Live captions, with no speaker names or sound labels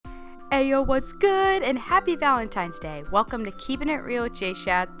Ayo, what's good? And happy Valentine's Day. Welcome to Keeping It Real with Jay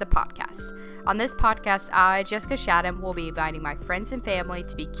Shad, the podcast. On this podcast, I, Jessica Shadham, will be inviting my friends and family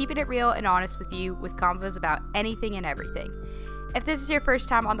to be keeping it real and honest with you with convos about anything and everything. If this is your first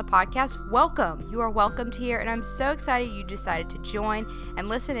time on the podcast, welcome. You are welcomed here, and I'm so excited you decided to join and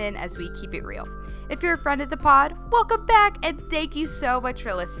listen in as we keep it real. If you're a friend of the pod, welcome back, and thank you so much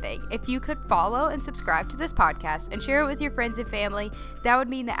for listening. If you could follow and subscribe to this podcast and share it with your friends and family, that would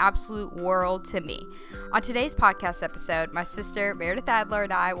mean the absolute world to me. On today's podcast episode, my sister Meredith Adler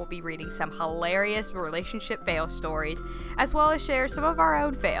and I will be reading some hilarious relationship fail stories, as well as share some of our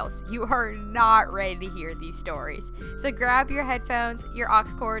own fails. You are not ready to hear these stories, so grab your headphones, your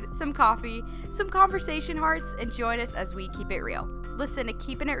aux cord, some coffee, some conversation hearts, and join us as we keep it real. Listen to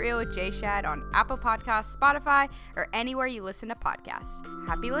Keeping It Real with Jay Shad on Apple Podcasts, Spotify, or anywhere you listen to podcasts.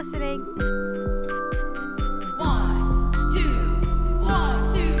 Happy listening. 1, 2, 1,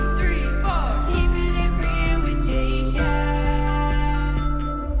 2, 3, 4. Keeping it real with Jay Shad.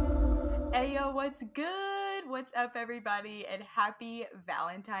 Ayo, what's good? What's up, everybody? And happy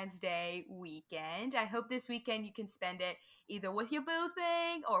Valentine's Day weekend. I hope this weekend you can spend it either with your boo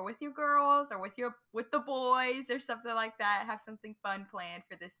thing or with your girls or with the boys or something like that. Have something fun planned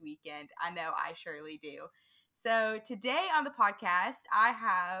for this weekend. I know I surely do. So today on the podcast, I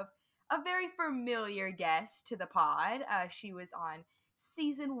have a very familiar guest to the pod. She was on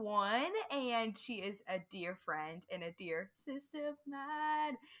season 1, and she is a dear friend and a dear sister of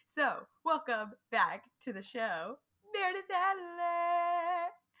mine. So welcome back to the show, Meredith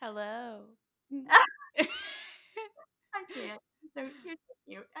Adler. Hello. I can't. You're so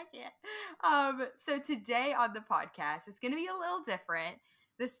cute. I can't. So today on the podcast, it's going to be a little different.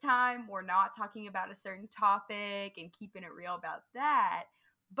 This time, we're not talking about a certain topic and keeping it real about that.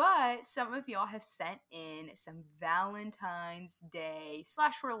 But some of y'all have sent in some Valentine's Day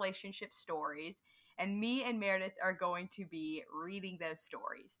 / relationship stories. And me and Meredith are going to be reading those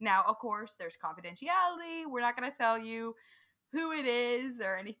stories. Now, of course, there's confidentiality. We're not going to tell you who it is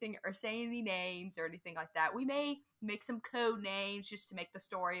or anything, or say any names or anything like that. We may make some code names just to make the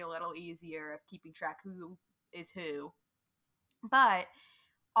story a little easier of keeping track who is who. But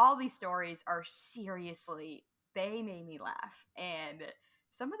all these stories are seriously, they made me laugh. And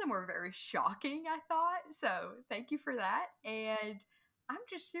some of them were very shocking, I thought. So thank you for that. And I'm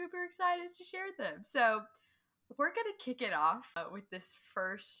just super excited to share them. So we're going to kick it off with this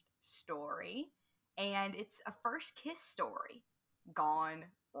first story. And it's a first kiss story gone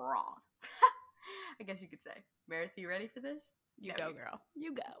wrong. I guess you could say. Meredith, you ready for this? You go, girl.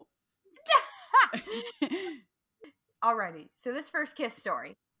 You go. Alrighty, so this first kiss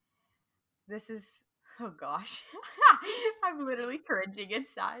story. This is, oh gosh. I'm literally cringing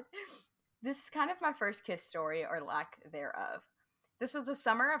inside. This is kind of my first kiss story, or lack thereof. This was the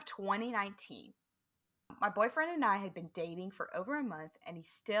summer of 2019. My boyfriend and I had been dating for over a month, and he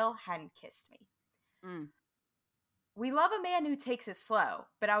still hadn't kissed me. We love a man who takes it slow,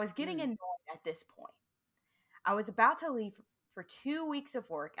 but I was getting annoyed at this point. I was about to leave for 2 weeks of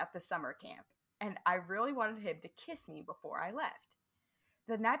work at the summer camp, and I really wanted him to kiss me before I left.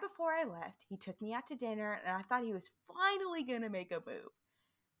 The night before I left, he took me out to dinner, and I thought he was finally going to make a move.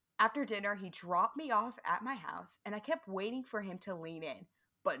 After dinner, he dropped me off at my house, and I kept waiting for him to lean in.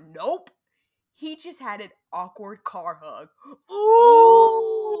 But nope! He just had an awkward car hug.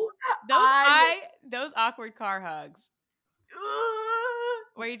 Ooh! Those awkward car hugs.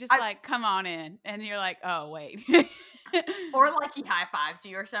 Where you just like, come on in. And you're like, oh, wait. Or like he high fives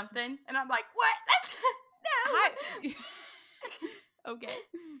you or something. And I'm like, what? No. Okay.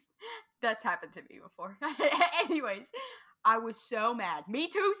 That's happened to me before. Anyways, I was so mad. Me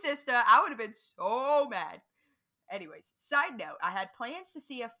too, sister. I would have been so mad. Anyways, side note, I had plans to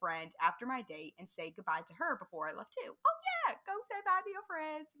see a friend after my date and say goodbye to her before I left too. Oh yeah, go say bye to your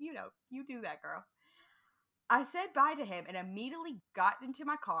friends. You know, you do that, girl. I said bye to him and immediately got into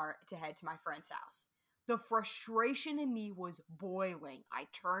my car to head to my friend's house. The frustration in me was boiling. I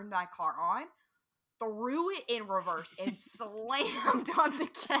turned my car on, threw it in reverse, and slammed on the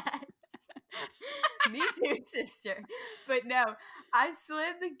gas. Me too, sister. But no, I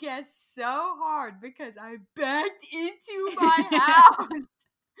slammed the gas so hard because I backed into my house.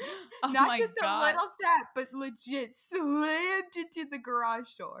 Oh Not just God. a little tap, but legit slammed into the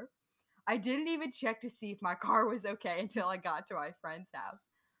garage door. I didn't even check to see if my car was okay until I got to my friend's house.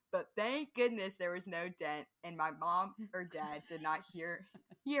 But thank goodness there was no dent, and my mom or dad did not hear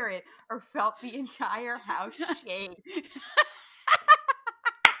it or felt the entire house shake.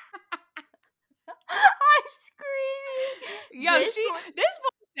 I'm screaming. Yo, this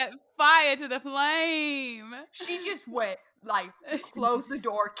boy set fire to the flame. She just went like close the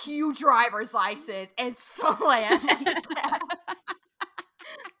door, cue driver's license, and slam on the gas.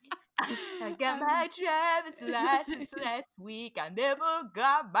 I got my driver's license last week. I never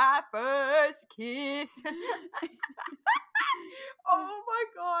got my first kiss. Oh my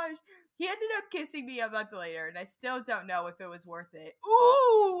gosh. He ended up kissing me a month later, and I still don't know if it was worth it.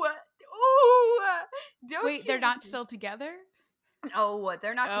 Ooh! Ooh! Don't Wait, you? they're not still together? No,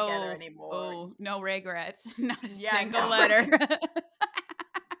 they're not together anymore. Oh, no regrets. Not a Yeah, single no letter.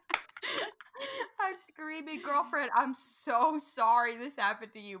 I'm screaming, girlfriend, I'm so sorry this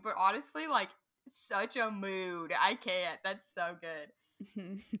happened to you, but honestly, like, such a mood. I can't. That's so good.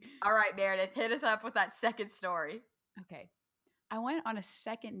 All right, Meredith, hit us up with that second story. Okay. I went on a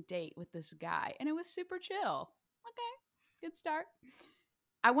second date with this guy, and it was super chill. Okay, good start.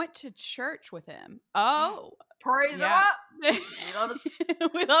 I went to church with him. Oh, praise him up. We love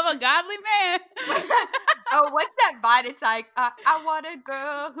we love a godly man. Oh, what's that vine? It's like, I want a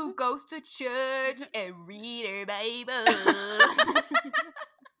girl who goes to church and read her Bible.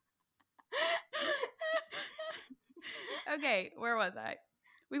 Okay, where was I?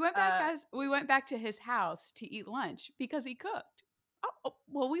 We went back, guys. We went back to his house to eat lunch because he cooked. Oh,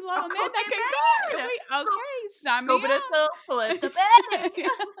 well, we love a man that can cook. Okay, sign me up. Flip the bag.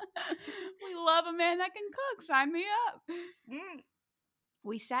 We love a man that can cook. Sign me up.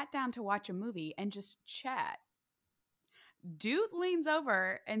 We sat down to watch a movie and just chat. Dude leans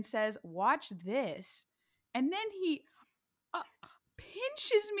over and says, "Watch this." And then he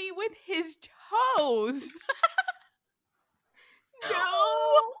pinches me with his toes. No.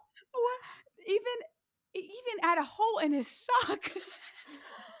 Even at a hole in his sock.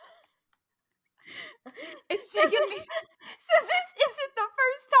 It's taken me. So this isn't the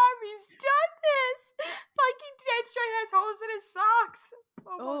first time he's done this. Like, he dead straight has holes in his socks.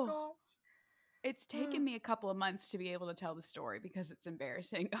 Oh my gosh. It's taken me a couple of months to be able to tell the story because it's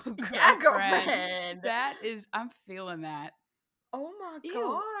embarrassing. Oh, yeah, girlfriend. That is, I'm feeling that. Oh my god. Ew,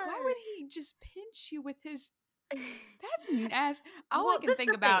 why would he just pinch you with his... That's nasty. All I can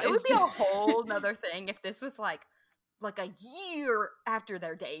think about is it would be a whole nother thing if this was like a year after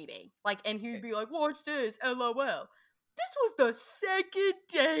they're dating. Like, and he'd be like, watch this, LOL. This was the second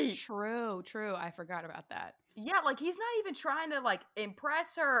date. True. I forgot about that. Yeah, like, he's not even trying to, like,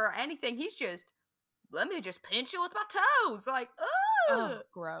 impress her or anything. He's just, let me just pinch you with my toes. Like, oh,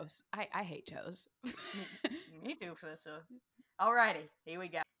 gross. I hate toes. Me too, sister. Alrighty, here we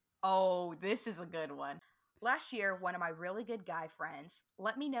go. Oh, this is a good one. Last year, one of my really good guy friends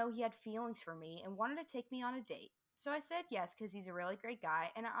let me know he had feelings for me and wanted to take me on a date. So I said yes because he's a really great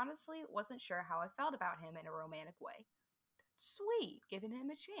guy, and I honestly wasn't sure how I felt about him in a romantic way. Sweet, giving him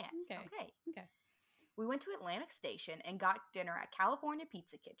a chance. Okay. We went to Atlantic Station and got dinner at California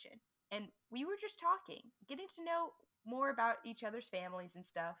Pizza Kitchen, and we were just talking, getting to know more about each other's families and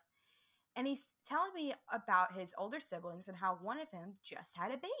stuff. And he's telling me about his older siblings and how one of them just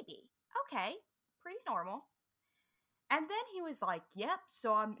had a baby. Okay, pretty normal. And then he was like, yep,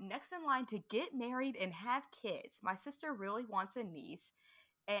 so I'm next in line to get married and have kids. My sister really wants a niece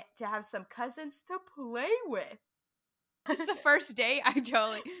and to have some cousins to play with. This is the first date? I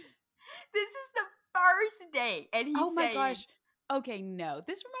totally... This is the first date. And he's oh my saying, gosh. Okay, no.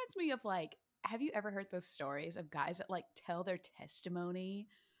 This reminds me of, like, have you ever heard those stories of guys that, like, tell their testimony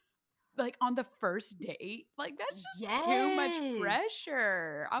like on the first date? Like, that's just too much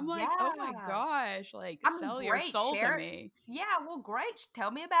pressure. I'm like, oh my gosh, like, sell your soul to me. Yeah, well, great.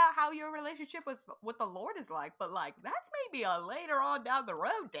 Tell me about how your relationship with the Lord is like, but like, that's maybe a later on down the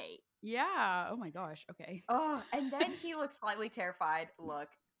road date. Yeah. Oh my gosh. Okay. Oh, and then he looks slightly terrified. Look,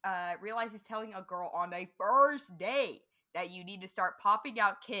 realize he's telling a girl on a first date that you need to start popping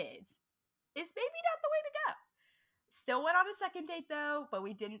out kids. Is maybe not the way to go. Still went on a second date though, but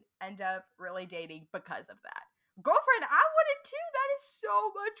we didn't end up really dating because of that. Girlfriend, I wouldn't too. That is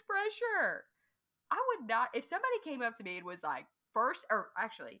so much pressure. I would not. If somebody came up to me and was like,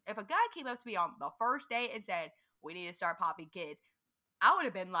 if a guy came up to me on the first date and said, we need to start popping kids, I would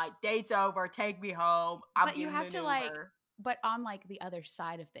have been like, date's over, take me home. But you have to like, but on like the other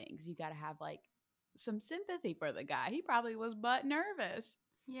side of things, you got to have like some sympathy for the guy. He probably was butt nervous.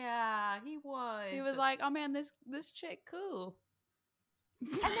 Yeah, he was. He was like, oh man, this chick cool.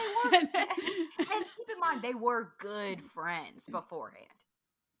 And they were, and keep in mind, they were good friends beforehand.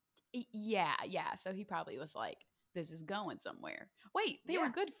 Yeah. So he probably was like, this is going somewhere. Wait, they were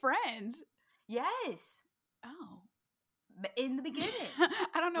good friends? Yes. Oh. In the beginning.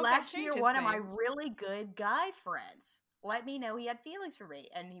 I don't know. Last year, one of my really good guy friends let me know he had feelings for me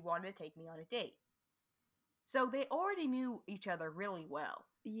and he wanted to take me on a date. So they already knew each other really well.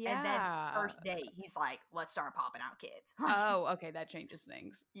 And then Yeah. first date, he's like, let's start popping out kids. Oh, okay, that changes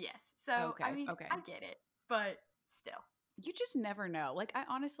things. Yes. So, I Okay, mean, okay. I get it, but still. You just never know. Like, I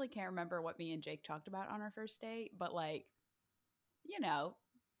honestly can't remember what me and Jake talked about on our first date, but like, you know,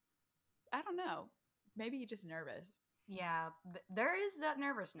 I don't know. Maybe you're just nervous. Yeah, there is that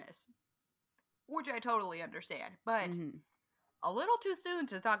nervousness, which I totally understand, but Mm-hmm. a little too soon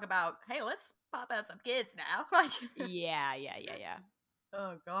to talk about, hey, let's pop out some kids now. Like, Yeah.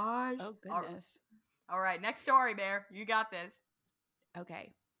 oh gosh. Oh, goodness. All right, next story, Bear. You got this.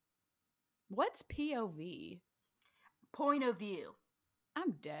 Okay. What's POV? Point of view.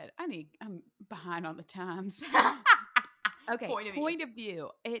 I'm dead. I'm behind on the times. Okay, Point of view. point of view.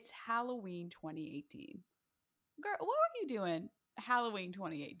 It's Halloween 2018. Girl, what were you doing Halloween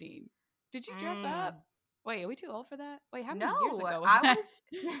 2018? Did you dress up? Wait, are we too old for that? Wait, how many years No, ago was I that? was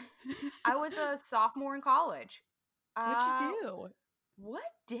I was a sophomore in college. What'd you do? What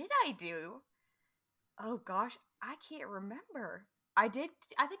did I do? Oh gosh, I can't remember. I think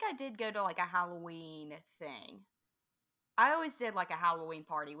I did go to like a Halloween thing. I always did like a Halloween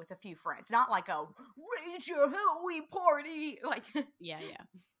party with a few friends, not like a raise your Halloween party. Like, Yeah.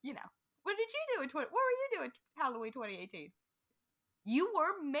 you know. What did you do what were you doing Halloween 2018? You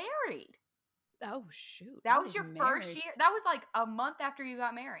were married. Oh shoot. I That was was your first married. year. That was like a month after you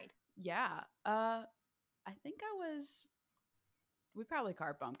got married. Yeah. I think we probably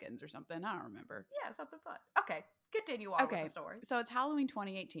carved pumpkins or something. I don't remember. Yeah, something fun. Okay, continue on with the Okay. story. So it's Halloween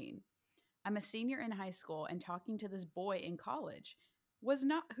 2018. I'm a senior in high school and talking to this boy in college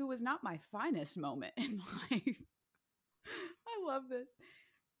who was not my finest moment in life. I love this.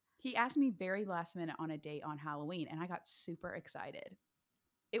 He asked me very last minute on a date on Halloween and I got super excited.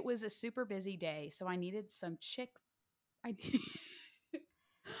 It was a super busy day, so I needed some I need, I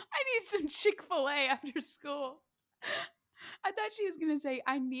need some Chick-fil-A after school. I thought she was going to say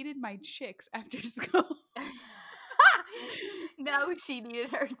I needed my chicks after school. No, she needed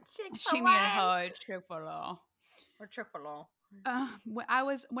her Chick-fil-A. She needed her Chick-fil-A. Or Chick-fil-A. When I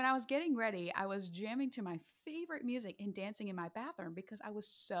was getting ready, I was jamming to my favorite music and dancing in my bathroom because I was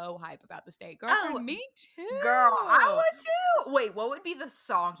so hype about this date. Girlfriend, Oh, me too. girl, I would too. Wait, what would be the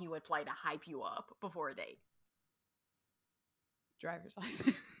song he would play to hype you up before a date? Driver's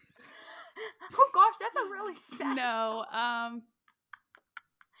license. Oh gosh, that's a really sad No, song.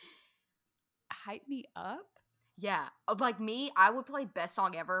 hype me up. Yeah, like me, I would play Best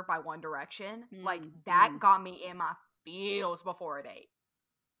Song Ever by One Direction. Like that got me in my feels before a date.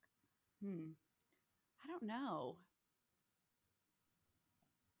 I don't know.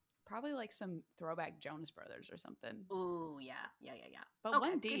 Probably like some throwback Jonas Brothers or something. Ooh, yeah. But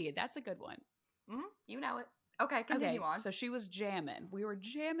okay, 1D, that's a good one. Mm-hmm, you know it. Okay, continue on. So she was jamming. We were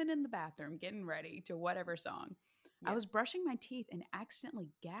jamming in the bathroom, getting ready to whatever song. Yep. I was brushing my teeth and accidentally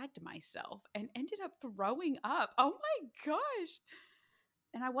gagged myself and ended up throwing up. Oh my gosh.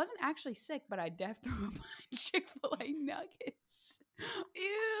 And I wasn't actually sick, but I threw up Chick-fil-A nuggets.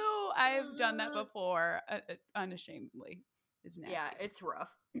 Ew. I've done that before, unashamedly. It's nasty. Yeah, it's rough.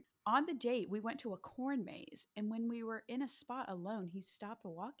 On the date, we went to a corn maze, and when we were in a spot alone, he stopped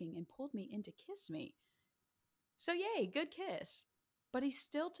walking and pulled me in to kiss me. So yay, good kiss. But he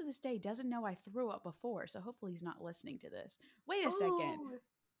still to this day doesn't know I threw up before, so hopefully he's not listening to this. Wait a second.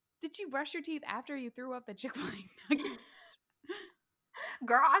 Did you brush your teeth after you threw up the Chick-fil-A nuggets?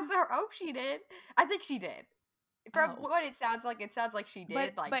 Girl, I hope she did. I think she did. From what it sounds like she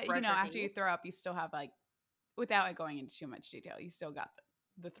did. But you know, after you throw up, you still have like, without going into too much detail, you still got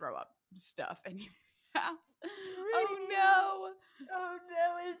the throw up stuff in your mouth. Oh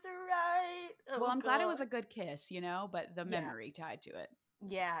no, it's right. Well, I'm glad it was a good kiss, you know, but the memory tied to it.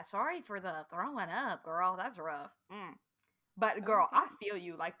 Yeah, sorry for the throwing up, girl. That's rough. But girl, I feel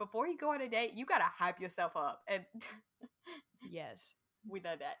you. Like before you go on a date, you gotta hype yourself up. And yes, we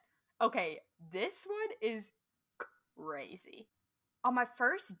know that. Okay, this one is crazy. On my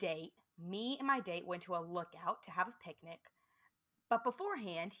first date, me and my date went to a lookout to have a picnic. But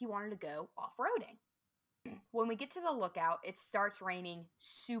beforehand, he wanted to go off-roading. When we get to the lookout, it starts raining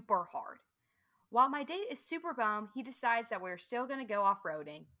super hard. While my date is super bummed, he decides that we're still going to go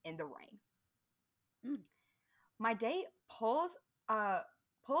off-roading in the rain. My date pulls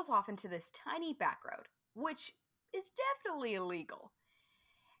off into this tiny back road, which is definitely illegal.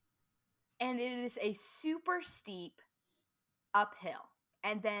 And it is a super steep uphill.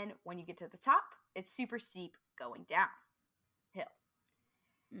 And then when you get to the top, it's super steep going downhill.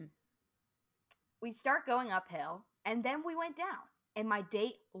 We start going uphill, and then we went down. And my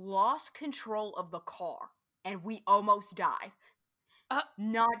date lost control of the car, and we almost died.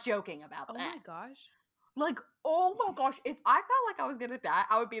 Not joking about that. Oh my gosh. Like, oh my gosh, if I felt like I was gonna die,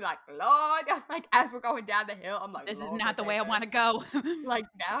 I would be like, Lord, like as we're going down the hill, I'm like, This is Lord, not the way I protect us. want to go. Like,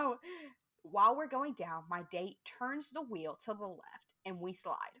 no. While we're going down, my date turns the wheel to the left and we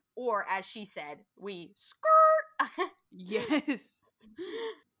slide. Or as she said, we skirt. Yes.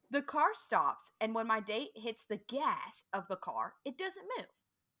 The car stops, and when my date hits the gas of the car, it doesn't move.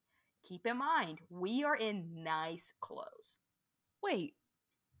 Keep in mind, we are in nice clothes. Wait,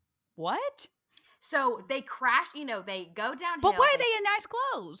 what? So they crash, they go downhill. But why are they in nice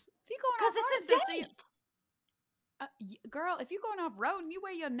clothes? If you're going because off it's a date. Girl, if you're going off road and you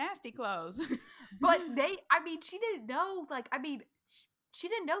wear your nasty clothes. But she didn't know, she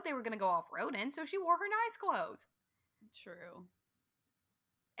didn't know they were going to go off roading, so she wore her nice clothes. True.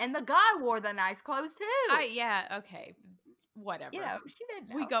 And the guy wore the nice clothes too. Yeah, okay. Whatever. She didn't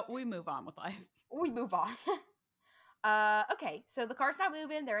know. We move on with life. We move on. Okay, so the car's not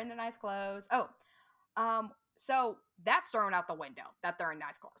moving, they're in their nice clothes. So that's thrown out the window that they're in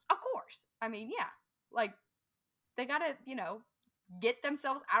nice clothes. Of course. I mean, yeah. Like, they gotta, get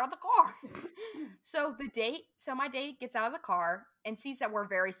themselves out of the car. So my date gets out of the car and sees that we're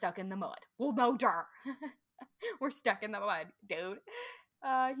very stuck in the mud. Well, no, duh. We're stuck in the mud, dude.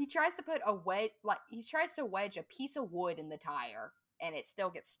 He tries to wedge a piece of wood in the tire, and it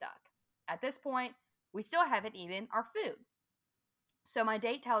still gets stuck. At this point, we still haven't eaten our food. So my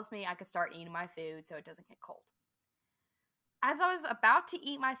date tells me I could start eating my food so it doesn't get cold. As I was about to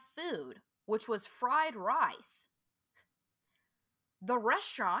eat my food, which was fried rice, the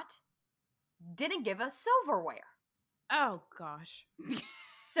restaurant didn't give us silverware. Oh, gosh.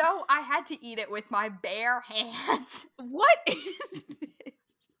 So I had to eat it with my bare hands. What is this?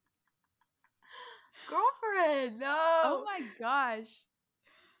 Girlfriend, no. Oh my gosh.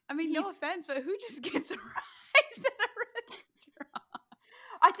 I mean, no offense, but who just gets rice at a restaurant?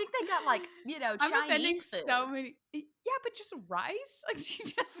 I think they got I'm Chinese food. So many. Yeah, but just rice? Like she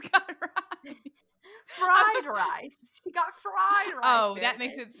just got rice. Fried rice. She got fried rice. Oh, that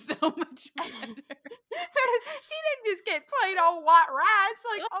makes it so much better. She didn't just get plain old white rice.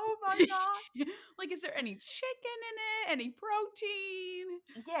 Like, oh my god. Like, is there any chicken in it? Any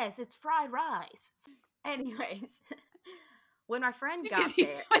protein? Yes, it's fried rice. Anyways, when my friend She's got just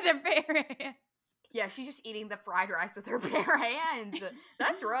there with her bare hands. Yeah, she's just eating the fried rice with her bare hands.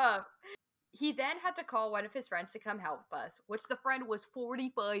 That's rough. He then had to call one of his friends to come help us, which the friend was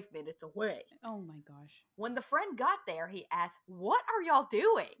 45 minutes away. Oh my gosh. When the friend got there, he asked, "What are y'all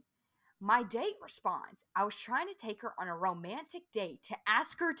doing?" My date responds, "I was trying to take her on a romantic date to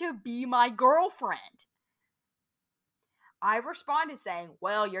ask her to be my girlfriend." I responded saying,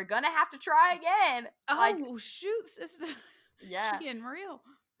 "Well, you're gonna have to try again." Oh, shoot, sister. Yeah. She's getting real.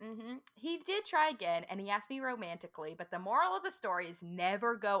 Mm-hmm. He did try again, and he asked me romantically, but the moral of the story is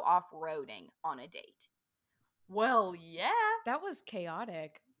never go off-roading on a date. Well, yeah. That was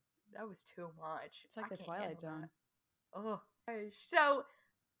chaotic. That was too much. It's like the Twilight Zone. Oh, gosh. So,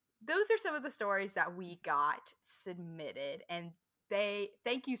 those are some of the stories that we got submitted, and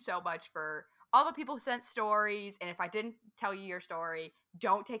thank you so much for all the people who sent stories, and if I didn't tell you your story,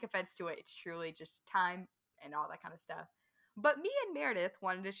 don't take offense to it. It's truly just time and all that kind of stuff. But me and Meredith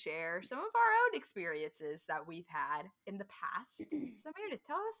wanted to share some of our own experiences that we've had in the past. So Meredith,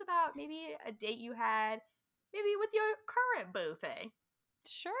 tell us about maybe a date you had, maybe with your current boo-thing.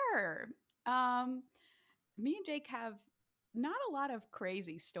 Sure. Me and Jake have not a lot of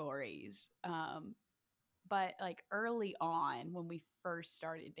crazy stories. But like early on when we first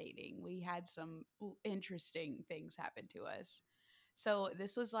started dating, we had some interesting things happen to us. So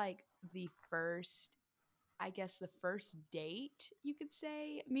this was like the first date, you could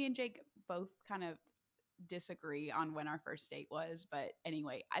say. Me and Jake both kind of disagree on when our first date was. But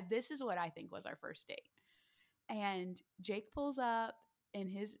anyway, this is what I think was our first date. And Jake pulls up in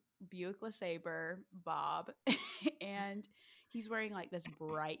his Buick LeSabre, Bob, and he's wearing like this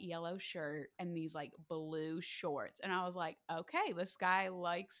bright yellow shirt and these like blue shorts. And I was like, okay, this guy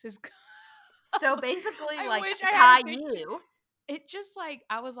likes his So basically, like Caillou. It just like,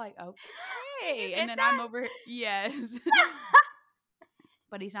 I was like, okay. And then I'm over, yes.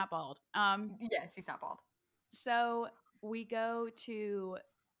 But he's not bald. Yes, he's not bald. So we go to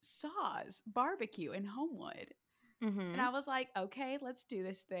Saw's Barbecue in Homewood. Mm-hmm. And I was like, okay, let's do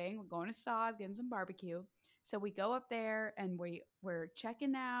this thing. We're going to Saw's, getting some barbecue. So we go up there and we're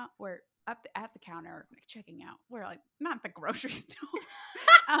checking out. We're up at the counter, like checking out. We're like, not at the grocery store.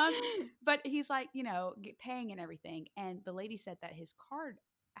 But he's like, paying and everything. And the lady said that his card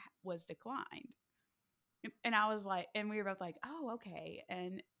was declined. And I was like, and we were both like, oh, okay.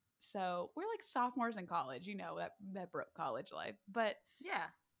 And so we're like sophomores in college, that broke college life. But yeah.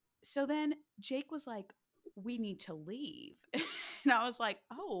 So then Jake was like, we need to leave. And I was like,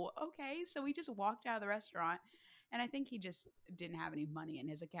 oh, okay. So we just walked out of the restaurant. And I think he just didn't have any money in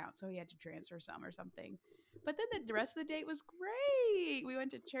his account. So he had to transfer some or something. But then the rest of the date was great. We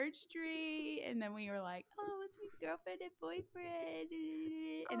went to Church Street. And then we were like, oh, it's my girlfriend and boyfriend.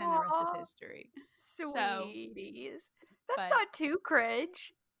 And then the rest is history. Sweeties. That's but not too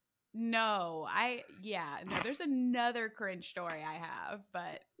cringe. No, there's another cringe story I have,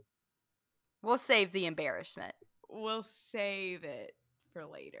 but we'll save the embarrassment. We'll save it for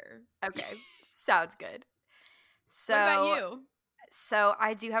later. Okay, sounds good. So, what about you? So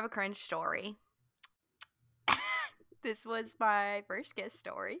I do have a cringe story. This was my first kiss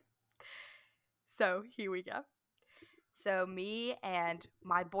story. So here we go. So me and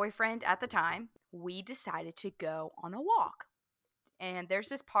my boyfriend at the time, we decided to go on a walk. And there's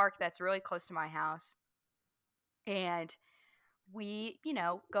this park that's really close to my house. And we,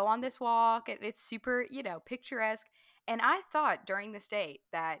 go on this walk. And it's super, picturesque. And I thought during this date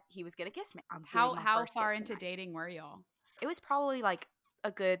that he was going to kiss me. How far into dating were y'all? It was probably like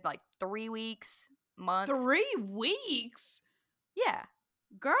a good 3 weeks, month. 3 weeks? Yeah.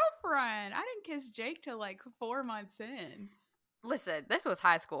 Girlfriend, I didn't kiss Jake till 4 months in. Listen, this was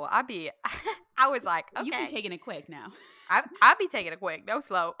high school. I was like, okay. You be taking it quick now. I'd be taking it quick, no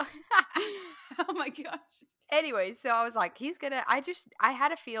slow. Oh my gosh. Anyway, so I was like, I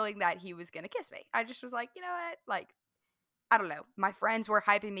had a feeling that he was going to kiss me. I just was like, you know what? I don't know. My friends were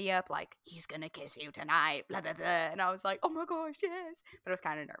hyping me up he's going to kiss you tonight, blah, blah, blah. And I was like, oh my gosh, yes. But I was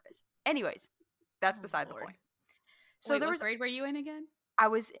kind of nervous. Anyways, that's beside the point. So what grade were you in again? I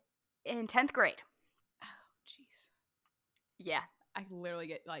was in 10th grade. Oh, jeez. Yeah. I literally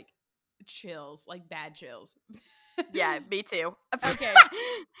get chills, bad chills. Yeah, me too. Okay.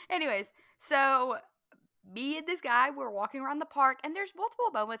 Anyways, so me and this guy were walking around the park, and there's multiple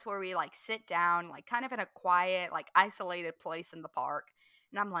moments where we sit down, kind of in a quiet, isolated place in the park.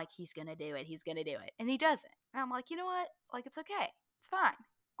 And I'm like, he's gonna do it. He's gonna do it, and he doesn't. And I'm like, you know what? It's okay. It's fine.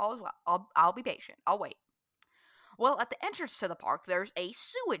 All is well. I'll be patient. I'll wait. Well, at the entrance to the park, there's a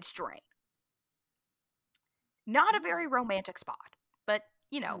sewage drain. Not a very romantic spot, but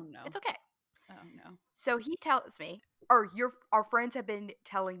no. It's okay. Oh no. So he tells me, our friends have been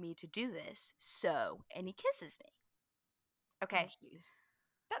telling me to do this, and he kisses me. Okay. Oh,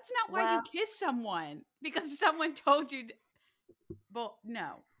 that's not why you kiss someone, because someone told you. Well,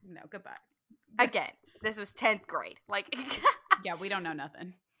 no, goodbye. Again, this was 10th grade. Yeah, we don't know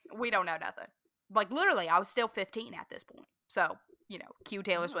nothing. We don't know nothing. Literally, I was still 15 at this point. So, cue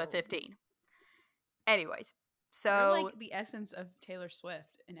Taylor Swift 15. Anyways, so. You're the essence of Taylor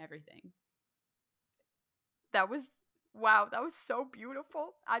Swift and everything. That was so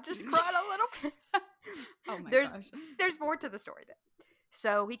beautiful. I just cried a little bit. Oh my gosh. There's more to the story though.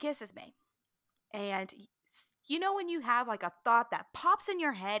 So he kisses me. And when you have a thought that pops in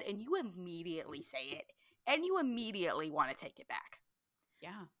your head and you immediately say it and you immediately want to take it back.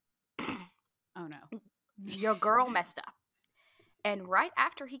 Yeah. Oh no. Your girl messed up. And right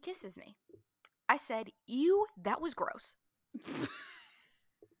after he kisses me, I said, "Ew, that was gross."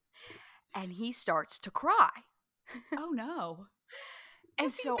 And he starts to cry. Oh no.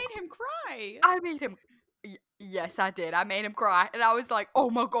 And so you made him cry. I made him. Yes, I did. I made him cry. And I was like, oh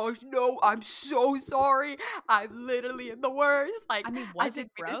my gosh, no, I'm so sorry. I literally am the worst. Was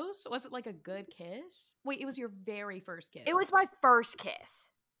it gross? Was it a good kiss? Wait, it was your very first kiss. It was my first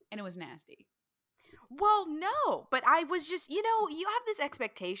kiss. And it was nasty. Well, no, but I was just, you have this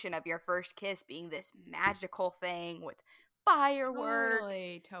expectation of your first kiss being this magical thing with fireworks.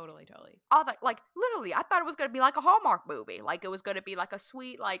 Totally. All that, literally, I thought it was going to be a Hallmark movie. It was going to be a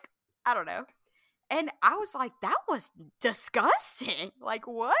sweet, I don't know. And I was like, that was disgusting.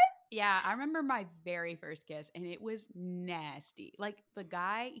 What? Yeah, I remember my very first kiss, and it was nasty. The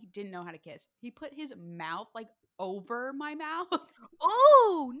guy, he didn't know how to kiss. He put his mouth, over my mouth.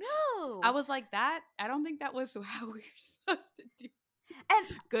 Oh, no. I was like, I don't think that was how we were supposed to do. And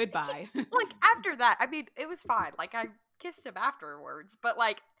goodbye. After that, I mean, it was fine. I kissed him afterwards, but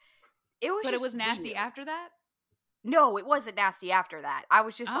it was. But just it was nasty weird. after that. No, it wasn't nasty after that. I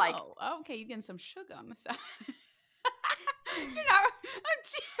was just okay, you getting some sugar on the side. I'm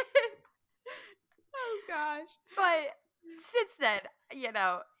dead. Oh gosh. But since then,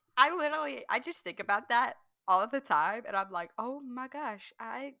 I just think about that all of the time, and I'm like, oh my gosh,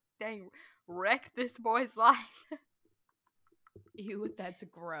 I dang wrecked this boy's life. Ew, that's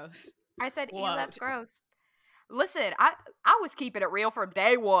gross. I said, ew, that's gross. Listen, I was keeping it real from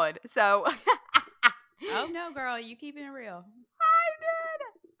day one, so. Oh no, girl, you keeping it real. I did.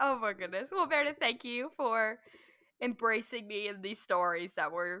 Oh my goodness. Well, Meredith, thank you for embracing me in these stories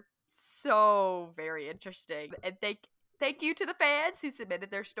that were So very interesting. And thank you to the fans who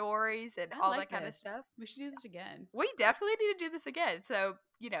submitted their stories and all that kind of stuff. We should do this again. We definitely need to do this again. So,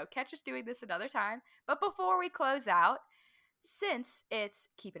 catch us doing this another time. But before we close out, since it's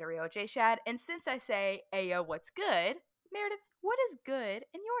Keeping It Real with Jay Shad, and since I say, Ayo, what's good? Meredith, what is good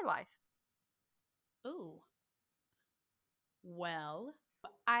in your life? Ooh. Well,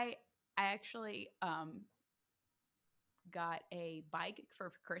 I actually got a bike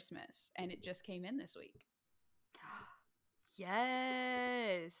for Christmas, and it just came in this week.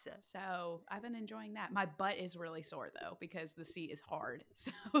 Yes. So I've been enjoying that. My butt is really sore though because the seat is hard.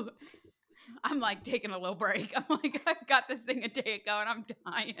 So I'm like taking a little break. I'm like, I got this thing a day ago and I'm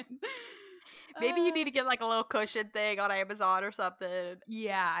dying. Maybe you need to get like a little cushion thing on Amazon or something.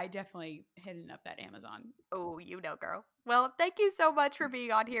 Yeah, I definitely hitting up that Amazon. Oh, girl. Well, thank you so much for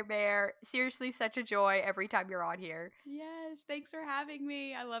being on here, Bear. Seriously, such a joy every time you're on here. Yes, thanks for having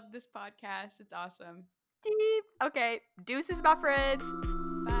me. I love this podcast. It's awesome. Okay, deuces, my friends.